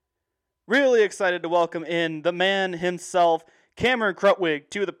Really excited to welcome in the man himself, Cameron Krutwig,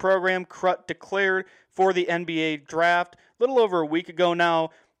 to the program. Krut declared for the NBA draft a little over a week ago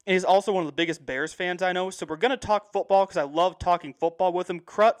now. And he's also one of the biggest Bears fans I know. So we're going to talk football because I love talking football with him.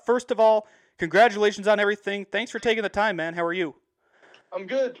 Krut, first of all, congratulations on everything. Thanks for taking the time, man. How are you? I'm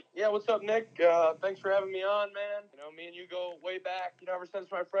good. Yeah, what's up, Nick? Thanks for having me on, man. You know, me and you go way back. You know, ever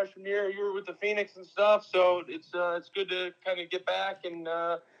since my freshman year, you were with the Phoenix and stuff. So it's good to kind of get back and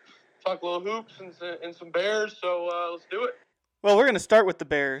talk a little hoops and some Bears. So let's do it. Well, we're going to start with the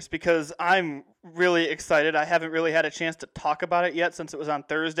Bears because I'm really excited. I haven't really had a chance to talk about it yet since it was on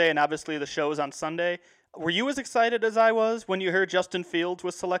Thursday, and obviously the show is on Sunday. Were you as excited as I was when you heard Justin Fields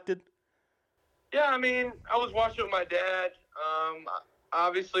was selected? Yeah, I mean, I was watching with my dad.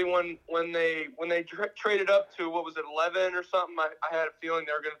 Obviously, when they traded up to, what was it, 11 or something, I had a feeling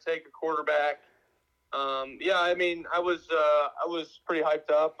they were going to take a quarterback. Yeah, I mean, I was pretty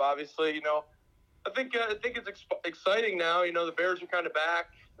hyped up. Obviously, you know, I think it's exciting now. You know, the Bears are kind of back.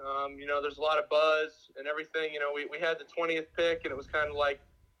 You know, there's a lot of buzz and everything. You know, we had the 20th pick, and it was kind of like,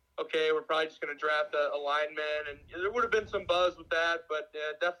 okay, we're probably just going to draft a lineman, and there would have been some buzz with that, but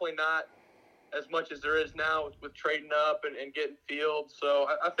definitely not as much as there is now with trading up and getting Fields. So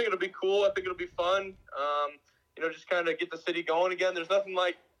I think it'll be cool. I think it'll be fun. You know, just kind of get the city going again. There's nothing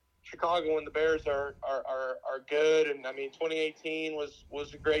like Chicago when the Bears are good. And I mean, 2018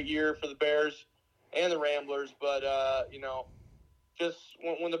 was a great year for the Bears and the Ramblers. But you know, just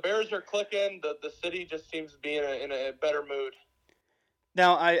when the Bears are clicking, the city just seems to be in a better mood.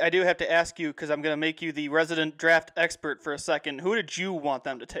 Now, I do have to ask you, because I'm going to make you the resident draft expert for a second. Who did you want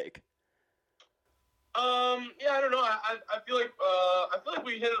them to take? Yeah, I don't know. I feel like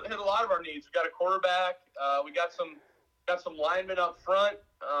we hit a lot of our needs. We got a quarterback. We got some linemen up front.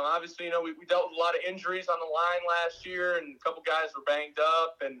 Obviously, you know, we dealt with a lot of injuries on the line last year, and a couple guys were banged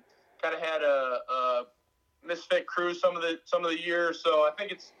up, and kind of had a misfit crew some of the year. So I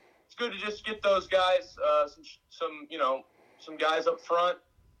think it's good to just get those guys some guys up front.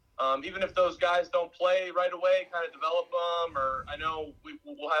 Even if those guys don't play right away, kind of develop them. Or I know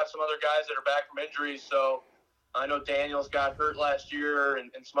we'll have some other guys that are back from injuries. So I know Daniels got hurt last year and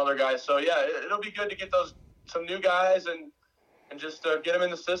some other guys. So, yeah, it'll be good to get some new guys and just get them in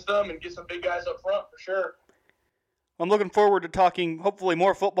the system and get some big guys up front for sure. I'm looking forward to talking, hopefully,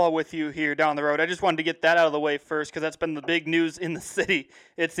 more football with you here down the road. I just wanted to get that out of the way first because that's been the big news in the city,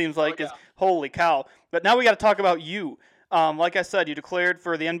 it seems like, is holy cow. But now we got to talk about you. Like I said, you declared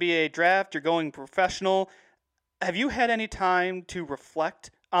for the NBA draft. You're going professional. Have you had any time to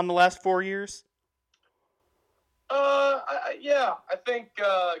reflect on the last 4 years? Yeah. I think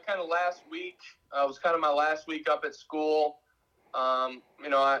kind of last week was kind of my last week up at school. You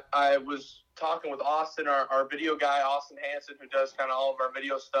know, I was talking with Austin, our video guy, Austin Hansen, who does kind of all of our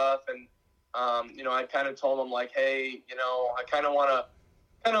video stuff. And, you know, I kind of told him, like, hey, you know, I kind of want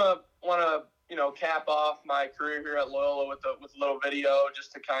to, you know, cap off my career here at Loyola with a little video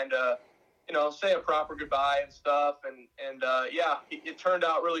just to kind of, you know, say a proper goodbye and stuff. And yeah, it turned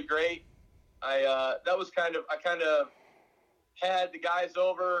out really great. I kind of had the guys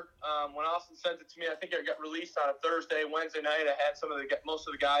over when Austin sent it to me. I think it got released on a Thursday, Wednesday night. I had most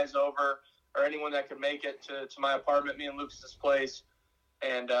of the guys over, or anyone that could make it to my apartment, me and Lucas's place.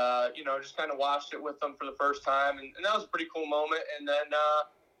 And, you know, just kind of watched it with them for the first time. And that was a pretty cool moment. And then,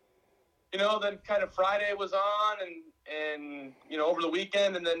 you know, then kind of Friday was on and, you know, over the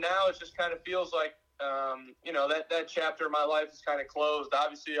weekend. And then now it just kind of feels like, you know, that chapter of my life is kind of closed.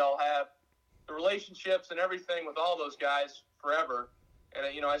 Obviously, I'll have the relationships and everything with all those guys forever.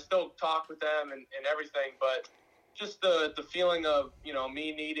 And, you know, I still talk with them and everything. But just the feeling of, you know,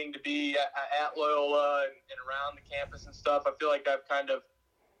 me needing to be at Loyola and around the campus and stuff, I feel like I've kind of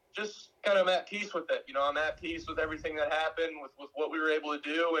at peace with it. You know, I'm at peace with everything that happened, with what we were able to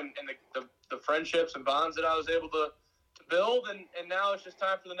do and the friendships and bonds that I was able to build. And now it's just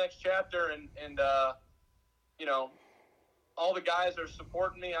time for the next chapter. And you know, all the guys are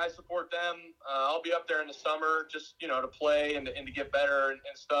supporting me. I support them. I'll be up there in the summer just, you know, to play and to get better and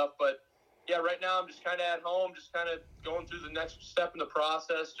stuff. But, yeah, right now I'm just kind of at home, just kind of going through the next step in the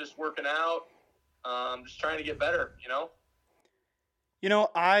process, just working out, just trying to get better, you know? You know,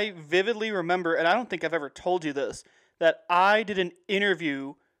 I vividly remember, and I don't think I've ever told you this, that I did an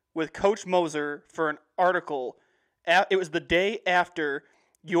interview with Coach Moser for an article. It was the day after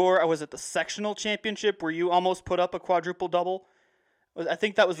I was at the sectional championship where you almost put up a quadruple double. I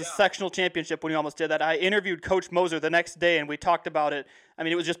think that was the sectional championship when you almost did that. I interviewed Coach Moser the next day, and we talked about it. I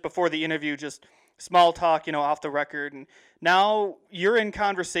mean, it was just before the interview, just small talk, you know, off the record. And now you're in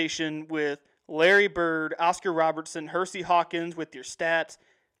conversation with Larry Bird, Oscar Robertson, Hersey Hawkins with your stats.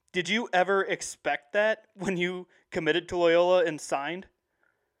 Did you ever expect that when you committed to Loyola and signed?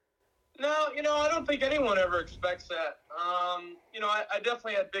 No, I don't think anyone ever expects that. I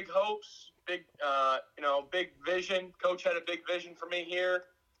definitely had big hopes, big vision. Coach had a big vision for me here,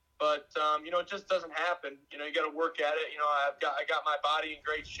 but it just doesn't happen. You got to work at it. I got my body in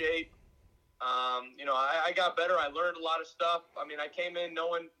great shape. I got better. I learned a lot of stuff. I mean, I came in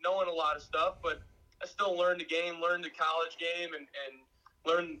knowing a lot of stuff, but I still learned the game, learned the college game, and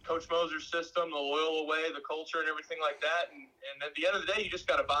learned Coach Moser's system, the Loyola way, the culture, and everything like that. And at the end of the day, you just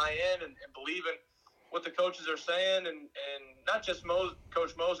got to buy in and believe in what the coaches are saying, and not just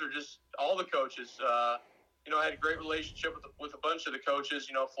Coach Moser, just all the coaches. I had a great relationship with a bunch of the coaches.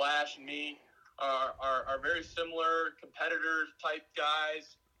 Flash and me are very similar competitor type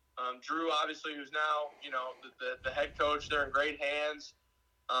guys. Drew, obviously, who's now the head coach, they're in great hands.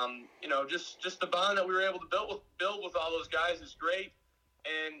 Just the bond that we were able to build with all those guys is great.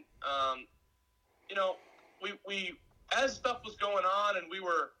 And we as stuff was going on and we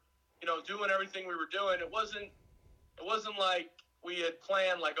were doing everything we were doing, it wasn't like we had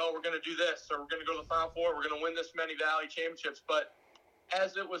planned like, oh, we're going to do this or we're going to go to the Final Four, we're going to win this many Valley championships. But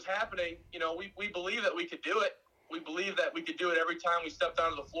as it was happening, we believed that we could do it. We believed that we could do it every time we stepped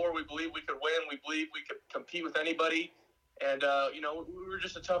onto the floor. We believed we could win. We believed we could compete with anybody. And, we were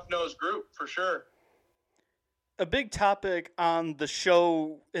just a tough-nosed group for sure. A big topic on the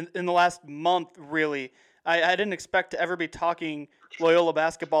show in the last month, really. I didn't expect to ever be talking Loyola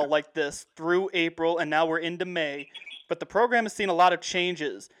basketball like this through April, and now we're into May. But the program has seen a lot of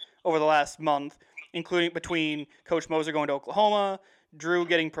changes over the last month, including between Coach Moser going to Oklahoma, Drew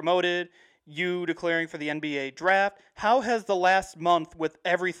getting promoted, you declaring for the NBA draft. How has the last month with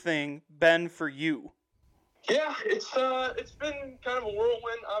everything been for you? Yeah, it's been kind of a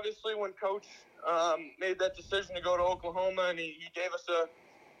whirlwind. Obviously, when Coach made that decision to go to Oklahoma, and he gave us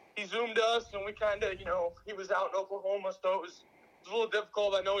he Zoomed us, and we kind of, he was out in Oklahoma, so it was a little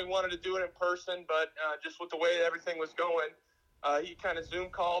difficult. I know he wanted to do it in person, but just with the way everything was going, he kind of Zoom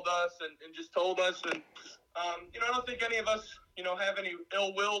called us and just told us. And, I don't think any of us, have any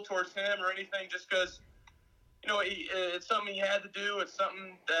ill will towards him or anything, just because, it's something he had to do. It's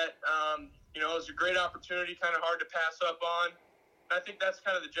something that, it was a great opportunity, kind of hard to pass up on. And I think that's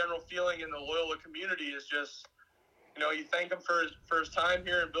kind of the general feeling in the Loyola community is just, you thank him for his time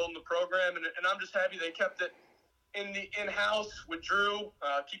here and building the program. And I'm just happy they kept it in-house with Drew,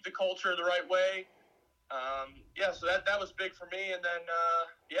 keep the culture the right way. So that was big for me. And then,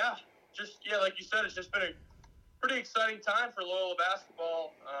 like you said, it's just been a pretty exciting time for Loyola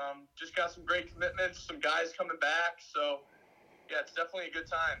basketball. Just got some great commitments, some guys coming back. So, it's definitely a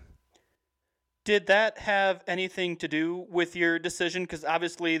good time. Did that have anything to do with your decision? Because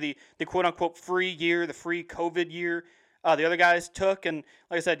obviously the quote-unquote free year, the free COVID year, the other guys took, and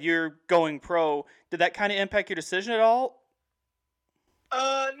like I said, you're going pro. Did that kind of impact your decision at all?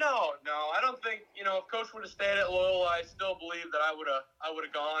 No. I don't think, if Coach would have stayed at Loyola, I still believe that I would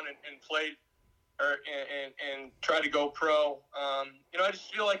have gone and played and tried to go pro. I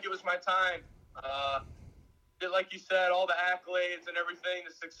just feel like it was my time. Like you said, all the accolades and everything,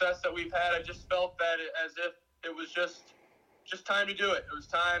 the success that we've had, I just felt that as if it was just time to do it. It was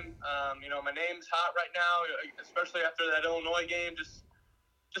time. My name's hot right now, especially after that Illinois game. Just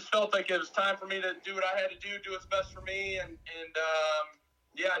felt like it was time for me to do what I had to do what's best for me, and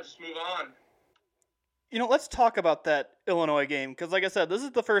just move on. Let's talk about that Illinois game, because like I said, this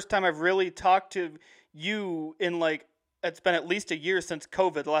is the first time I've really talked to you in it's been at least a year since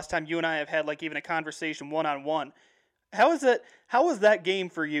COVID, the last time you and I have had even a conversation one-on-one. How was that game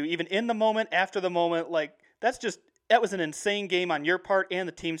for you, even in the moment, after the moment? That was an insane game on your part and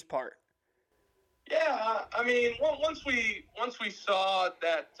the team's part. Yeah, I mean, once we saw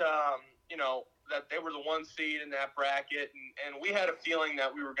that, that they were the one seed in that bracket, and we had a feeling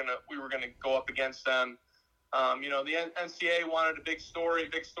that we were gonna go up against them. The NCAA wanted a big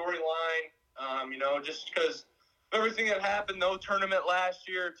storyline. Just because everything that happened, no tournament last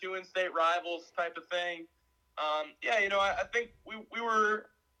year, 2 in-state rivals type of thing. I think we were,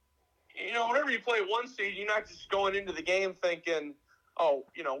 whenever you play one seed, you're not just going into the game thinking, oh,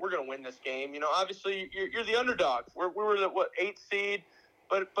 we're going to win this game. Obviously you're the underdog. We were the 8th seed,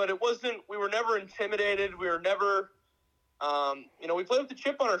 but it wasn't. We were never intimidated. We were never, we played with the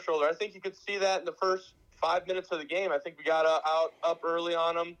chip on our shoulder. I think you could see that in the first 5 minutes of the game. I think we got up early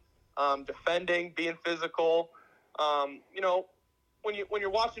on them, defending, being physical. When you're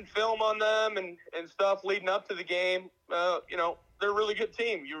watching film on them and stuff leading up to the game, they're a really good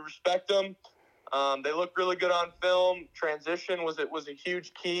team. You respect them. They look really good on film. Transition was a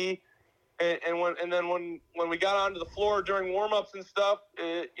huge key. And then when we got onto the floor during warm-ups and stuff,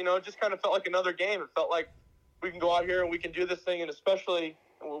 it just kind of felt like another game. It felt like we can go out here and we can do this thing, and especially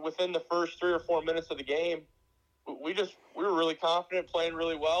within the first 3 or 4 minutes of the game, we were really confident, playing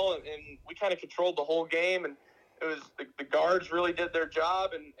really well, and we kind of controlled the whole game. And it was the guards really did their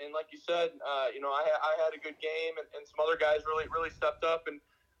job, and like you said, I had a good game, and some other guys really stepped up, and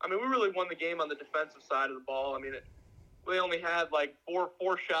I mean we really won the game on the defensive side of the ball. I mean we only had like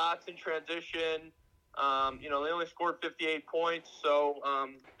four shots in transition. They only scored 58 points. So,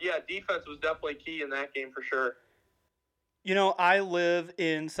 defense was definitely key in that game for sure. I live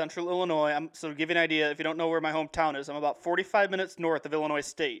in central Illinois. So to give you an idea, if you don't know where my hometown is, I'm about 45 minutes north of Illinois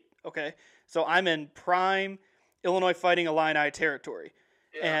State. Okay, so I'm in prime Illinois Fighting Illini territory,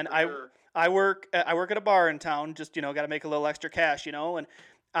 and I work at a bar in town. Just got to make a little extra cash, and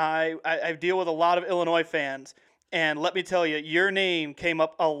I deal with a lot of Illinois fans. And let me tell you, your name came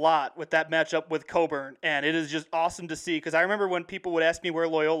up a lot with that matchup with Coburn, and it is just awesome to see, because I remember when people would ask me where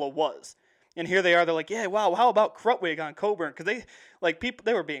Loyola was, and here they are, they're like, yeah, wow, how about Krutwig on Coburn? Because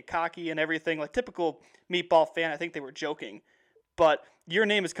they were being cocky and everything, like typical meatball fan. I think they were joking, but your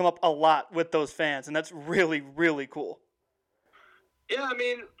name has come up a lot with those fans, and that's really, really cool. Yeah, I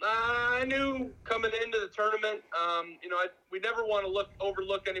mean, I knew coming into the tournament, we never want to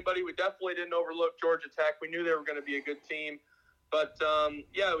overlook anybody. We definitely didn't overlook Georgia Tech. We knew they were going to be a good team. But, I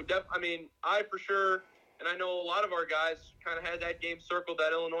for sure, and I know a lot of our guys kind of had that game circled,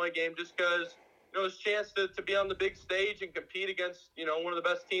 that Illinois game, just because, it was a chance to be on the big stage and compete against, one of the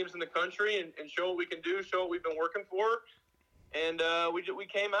best teams in the country and show what we can do, show what we've been working for. And we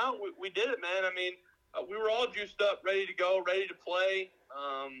came out. We did it, man. I mean, we were all juiced up, ready to go, ready to play.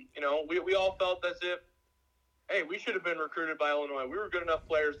 We all felt as if, hey, we should have been recruited by Illinois. We were good enough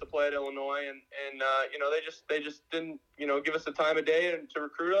players to play at Illinois, and they just didn't, give us the time of day and to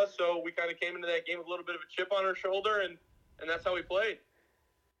recruit us. So we kind of came into that game with a little bit of a chip on our shoulder, and that's how we played.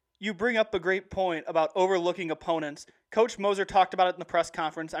 You bring up a great point about overlooking opponents. Coach Moser talked about it in the press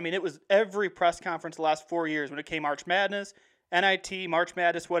conference. I mean, it was every press conference the last 4 years when it came March Madness, NIT, March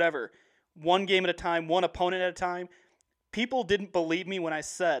Madness, whatever. One game at a time, one opponent at a time. People didn't believe me when I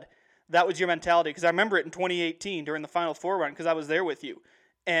said that was your mentality, because I remember it in 2018 during the Final Four run, because I was there with you.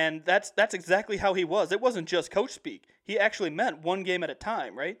 And that's exactly how he was. It wasn't just coach speak. He actually meant one game at a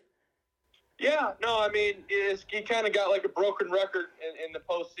time, right? Yeah, no, I mean, he kind of got like a broken record in the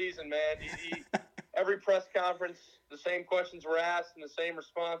postseason, man. Every press conference, the same questions were asked and the same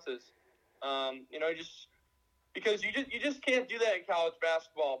responses. Because you just can't do that in college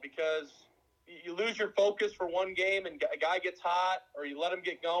basketball, because you lose your focus for one game and a guy gets hot, or you let him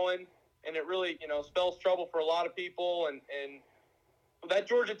get going, and it really, spells trouble for a lot of people. And that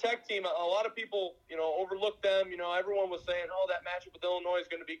Georgia Tech team, a lot of people, overlooked them. Everyone was saying, oh, that matchup with Illinois is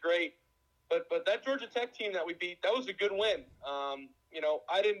going to be great. But that Georgia Tech team that we beat, that was a good win.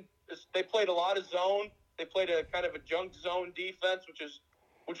 They played a lot of zone. They played a kind of a junk zone defense, which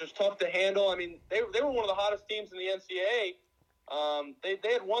was tough to handle. I mean, they were one of the hottest teams in the NCAA.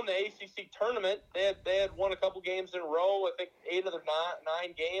 They had won the ACC tournament. They had won a couple games in a row. I think 8 of the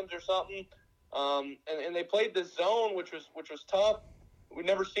 9 games or something. And they played this zone, which was tough. We'd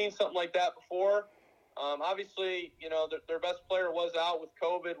never seen something like that before. Obviously, their best player was out with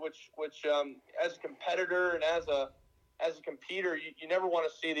COVID, which as a competitor and as a competitor, you never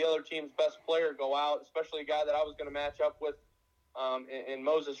want to see the other team's best player go out, especially a guy that I was going to match up with in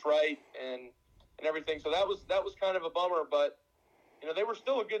Moses Wright and everything. So that was kind of a bummer, but they were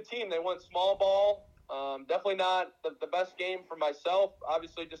still a good team. They went small ball. Definitely not the best game for myself.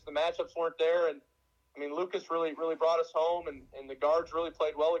 Obviously, just the matchups weren't there, and I mean, Lucas really brought us home, and the guards really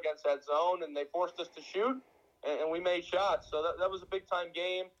played well against that zone, and they forced us to shoot, and we made shots. So that was a big-time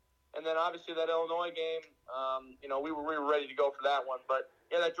game. And then, obviously, that Illinois game, we were ready to go for that one. But,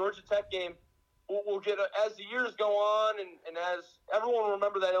 yeah, that Georgia Tech game, we'll get, as the years go on, and as everyone will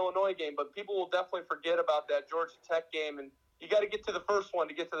remember that Illinois game, but people will definitely forget about that Georgia Tech game, and you got to get to the first one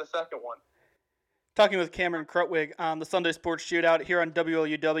to get to the second one. Talking with Cameron Krutwig on the Sunday Sports Shootout here on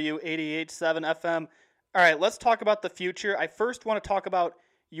WLUW 88.7 FM. All right, let's talk about the future. I first want to talk about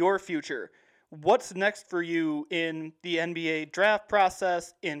your future. What's next for you in the NBA draft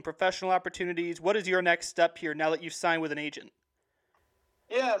process, in professional opportunities? What is your next step here now that you've signed with an agent?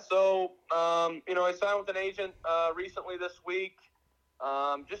 Yeah, so, I signed with an agent recently this week.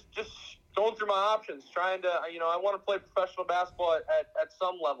 Just going through my options, trying to, I want to play professional basketball at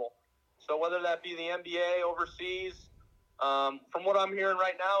some level. So whether that be the NBA, overseas, from what I'm hearing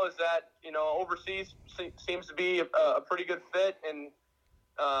right now is that, overseas seems to be a pretty good fit, and,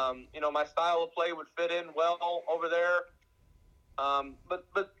 my style of play would fit in well over there. But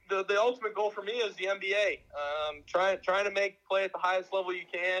the ultimate goal for me is the NBA. Trying to play at the highest level you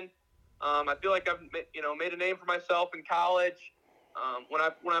can. I feel like I've made a name for myself in college. When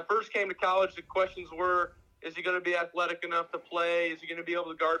I first came to college, the questions were: is he going to be athletic enough to play? Is he going to be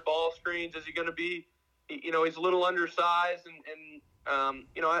able to guard ball screens? Is he going to be, he's a little undersized,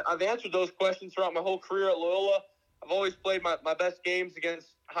 I've answered those questions throughout my whole career at Loyola. I've always played my best games against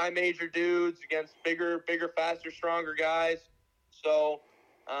high major dudes, against bigger, faster, stronger guys. So,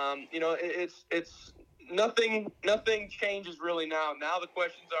 it's nothing changes really now. Now the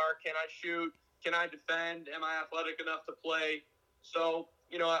questions are: can I shoot? Can I defend? Am I athletic enough to play? So,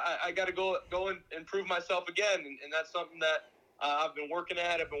 I got to go and improve myself again, and that's something that I've been working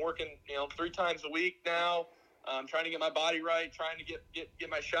at. I've been working, 3 times a week now. Trying to get my body right, trying to get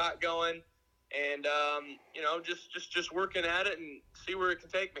my shot going, and just working at it and see where it can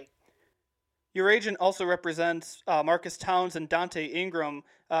take me. Your agent also represents Marcus Towns and Dante Ingram.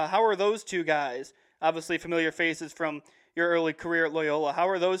 How are those two guys, obviously familiar faces from your early career at Loyola, how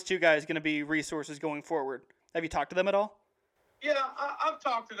are those two guys going to be resources going forward? Have you talked to them at all? Yeah, I've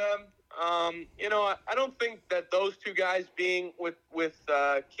talked to them. I don't think that those two guys being with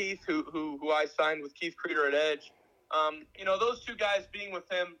Keith, who I signed with Keith Creeder at Edge, those two guys being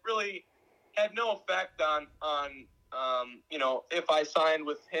with him really had no effect on if I signed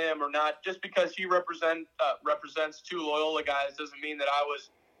with him or not. Just because he represents 2 Loyola guys doesn't mean that I was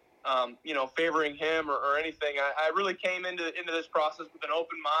favoring him or anything. I really came into this process with an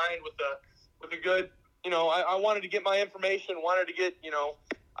open mind, with a good. I wanted to get my information, wanted to get,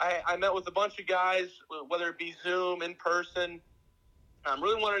 I met with a bunch of guys, whether it be Zoom, in person.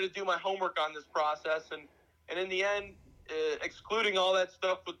 Really wanted to do my homework on this process. And in the end, excluding all that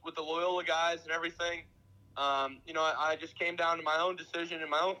stuff with the Loyola guys and everything, I just came down to my own decision and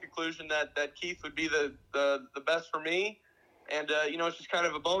my own conclusion that Keith would be the best for me. And, it's just kind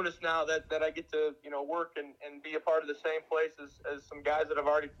of a bonus now that I get to, work and be a part of the same place as some guys that I've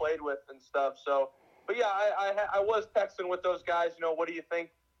already played with and stuff. So, but yeah, I was texting with those guys, what do you think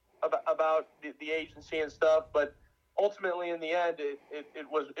about the agency and stuff? But ultimately, in the end, it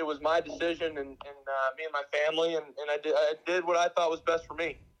was my decision and me and my family, and I did what I thought was best for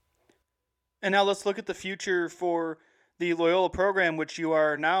me. And now let's look at the future for the Loyola program, which you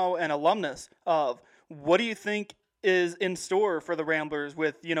are now an alumnus of. What do you think is in store for the Ramblers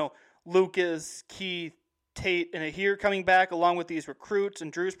with, Lucas, Keith, Tate, and Ahir coming back along with these recruits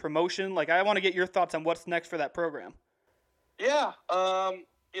and Drew's promotion? Like, I want to get your thoughts on what's next for that program. Yeah,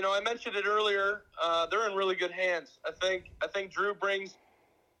 I mentioned it earlier. They're in really good hands. I think Drew brings,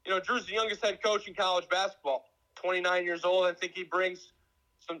 Drew's the youngest head coach in college basketball, 29 years old. I think he brings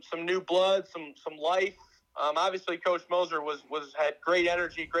some new blood, some life. Obviously, Coach Moser had great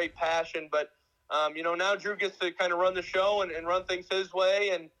energy, great passion, but now Drew gets to kind of run the show and run things his way,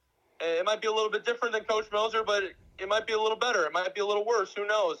 and it might be a little bit different than Coach Moser, but it might be a little better. It might be a little worse. Who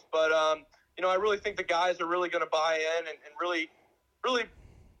knows? But I really think the guys are really going to buy in and really, really,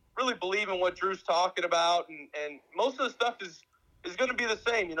 really believe in what Drew's talking about, and most of the stuff is going to be the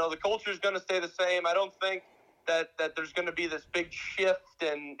same. The culture is going to stay the same. I don't think that there's going to be this big shift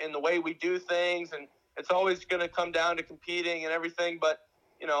in the way we do things, and it's always going to come down to competing and everything. But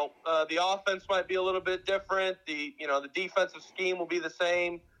the offense might be a little bit different. The defensive scheme will be the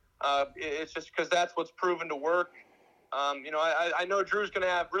same. It's just because that's what's proven to work. I know Drew's going to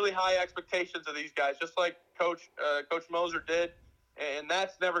have really high expectations of these guys, just like Coach Moser did, and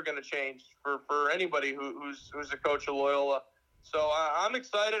that's never going to change for anybody who's a coach of Loyola. So I'm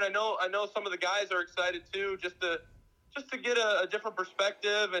excited. I know some of the guys are excited too, just to get a different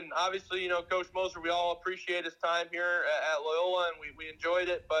perspective. And obviously, Coach Moser, we all appreciate his time here at Loyola, and we enjoyed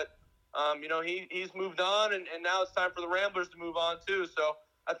it. But he's moved on, and now it's time for the Ramblers to move on too. So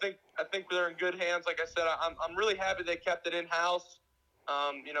I think they're in good hands. Like I said, I'm really happy they kept it in house.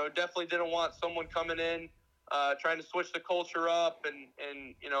 Definitely didn't want someone coming in trying to switch the culture up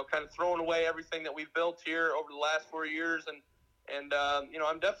and kind of throwing away everything that we've built here over the last 4 years. And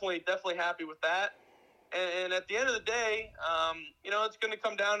I'm definitely happy with that. And at the end of the day, it's going to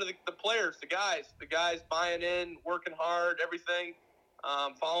come down to the players, the guys buying in, working hard, everything,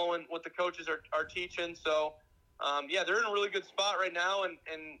 following what the coaches are teaching. So, they're in a really good spot right now. And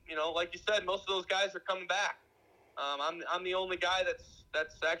like you said, most of those guys are coming back. I'm the only guy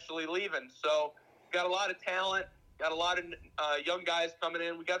that's actually leaving. So got a lot of talent, got a lot of young guys coming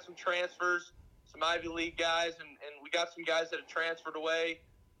in. We got some transfers, some Ivy League guys, and we got some guys that have transferred away.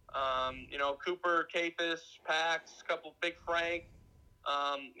 Cooper, Capus, Pax, a couple Big Frank,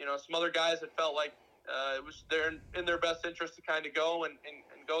 some other guys that felt like it was in their best interest to kind of go and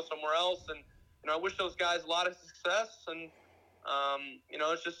go somewhere else. And, I wish those guys a lot of success. And,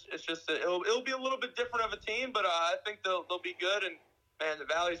 It'll be a little bit different of a team, but I think they'll be good. And man, the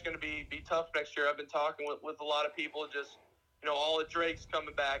Valley's going to be tough next year. I've been talking with a lot of people. Just all of Drake's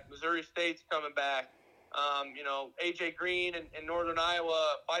coming back, Missouri State's coming back. AJ Green and Northern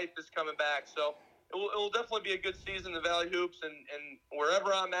Iowa, Fife is coming back. So it will definitely be a good season in the Valley Hoops, and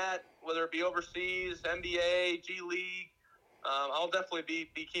wherever I'm at, whether it be overseas, NBA, G League, I'll definitely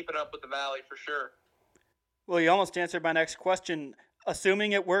be keeping up with the Valley for sure. Well, you almost answered my next question.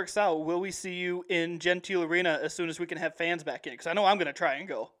 Assuming it works out, will we see you in Gentile Arena as soon as we can have fans back in? Because I know I'm going to try and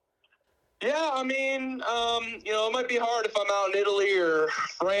go. Yeah, I mean, it might be hard if I'm out in Italy or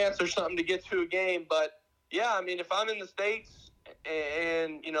France or something to get to a game. But, yeah, I mean, if I'm in the States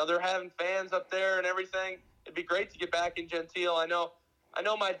and they're having fans up there and everything, it'd be great to get back in Gentile. I know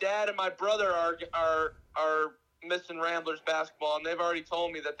my dad and my brother are missing Ramblers basketball, and they've already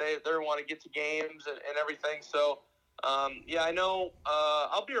told me that they want to get to games and everything. So, yeah, I know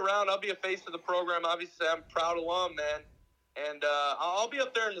I'll be around. I'll be a face of the program. Obviously, I'm a proud alum, man. And I'll be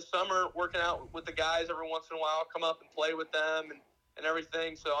up there in the summer working out with the guys every once in a while. I'll come up and play with them and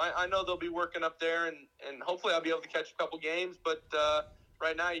everything. So I know they'll be working up there, and hopefully I'll be able to catch a couple games. But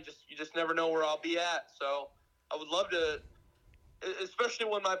right now, you just never know where I'll be at. So I would love to, especially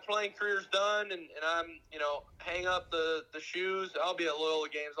when my playing career's done and I'm, hang up the shoes, I'll be at Loyola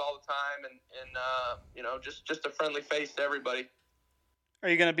games all the time and just a friendly face to everybody. Are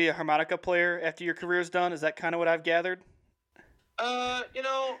you going to be a harmonica player after your career's done? Is that kind of what I've gathered?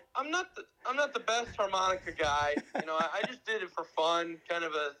 I'm not the best harmonica guy. I just did it for fun, kind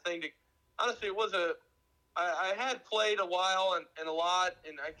of a thing to, honestly, I had played a while and a lot,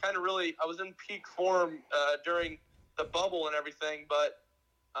 and I was in peak form, during the bubble and everything, but,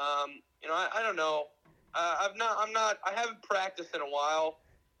 I don't know. I haven't practiced in a while,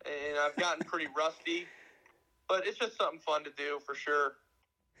 and I've gotten pretty rusty, but it's just something fun to do for sure.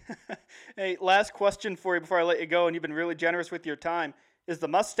 Hey, last question for you before I let you go, and you've been really generous with your time. Is the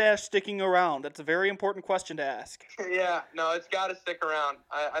mustache sticking around? That's a very important question to ask. Yeah, no, it's got to stick around.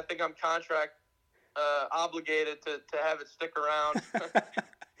 I think I'm contract obligated to have it stick around.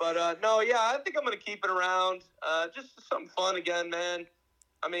 But, no, yeah, I think I'm going to keep it around. Just something fun again, man.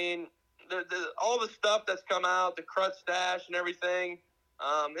 I mean, all the stuff that's come out, the crud stash and everything,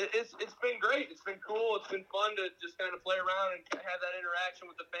 it's been great. It's been cool. It's been fun to just kind of play around and have that interaction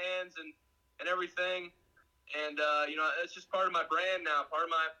with the fans and everything. And, it's just part of my brand now, part of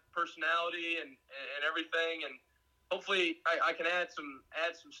my personality and everything. And hopefully I can add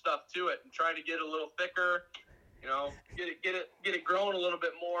some stuff to it and try to get it a little thicker, get it growing a little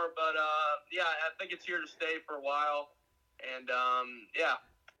bit more. But, yeah, I think it's here to stay for a while. And, yeah.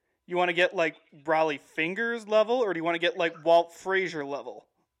 You want to get like Raleigh Fingers level, or do you want to get like Walt Frazier level?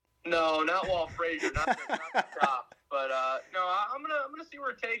 No, not Walt Frazier, not the top. But no, I'm gonna see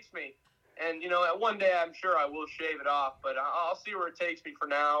where it takes me. And one day I'm sure I will shave it off, but I'll see where it takes me for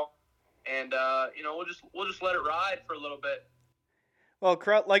now. And we'll just let it ride for a little bit. Well,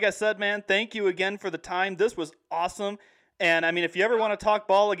 Krut, like I said, man, thank you again for the time. This was awesome. And, I mean, if you ever want to talk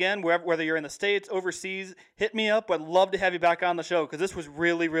ball again, whether you're in the States, overseas, hit me up. I'd love to have you back on the show because this was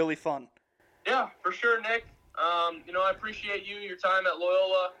really, really fun. Yeah, for sure, Nick. I appreciate your time at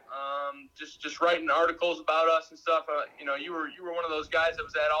Loyola, just writing articles about us and stuff. You were one of those guys that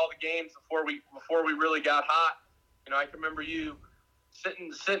was at all the games before we really got hot. I can remember you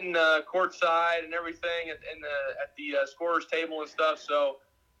sitting courtside and everything at the scorer's table and stuff. So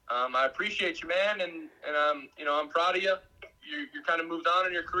I appreciate you, man, and I'm proud of you. You're kind of moved on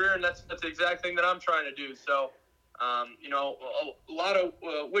in your career, and that's the exact thing that I'm trying to do. So,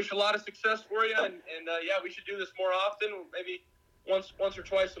 wish a lot of success for you, and yeah, we should do this more often. Maybe once or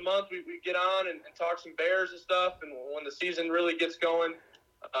twice a month, we get on and talk some Bears and stuff. And when the season really gets going,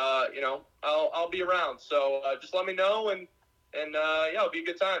 I'll be around. So just let me know, and yeah, it'll be a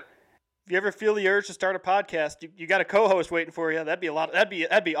good time. If you ever feel the urge to start a podcast, you got a co-host waiting for you. That'd be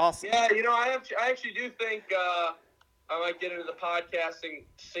awesome. Yeah, I actually do think I might get into the podcasting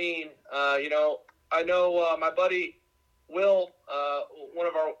scene. I know my buddy Will, one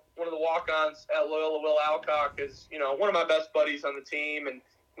of the walk-ons at Loyola, Will Alcock, is one of my best buddies on the team, and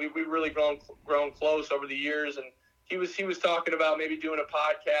we've really grown close over the years. And he was talking about maybe doing a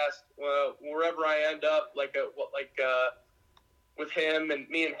podcast wherever I end up, with him and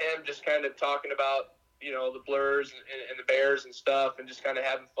me and him, just kind of talking about the Blurs and the Bears and stuff, and just kind of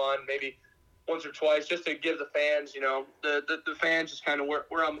having fun, maybe once or twice, just to give the fans, the fans just kind of what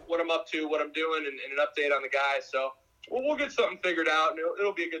I'm up to, what I'm doing, and an update on the guys. So we'll get something figured out, and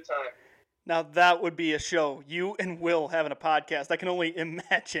it'll be a good time. Now that would be a show. You and Will having a podcast. I can only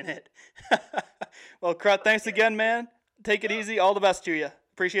imagine it. Well, Krut, thanks again, man. Take it easy. All the best to you.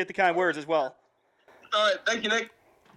 Appreciate the kind words as well. All right. Thank you, Nick.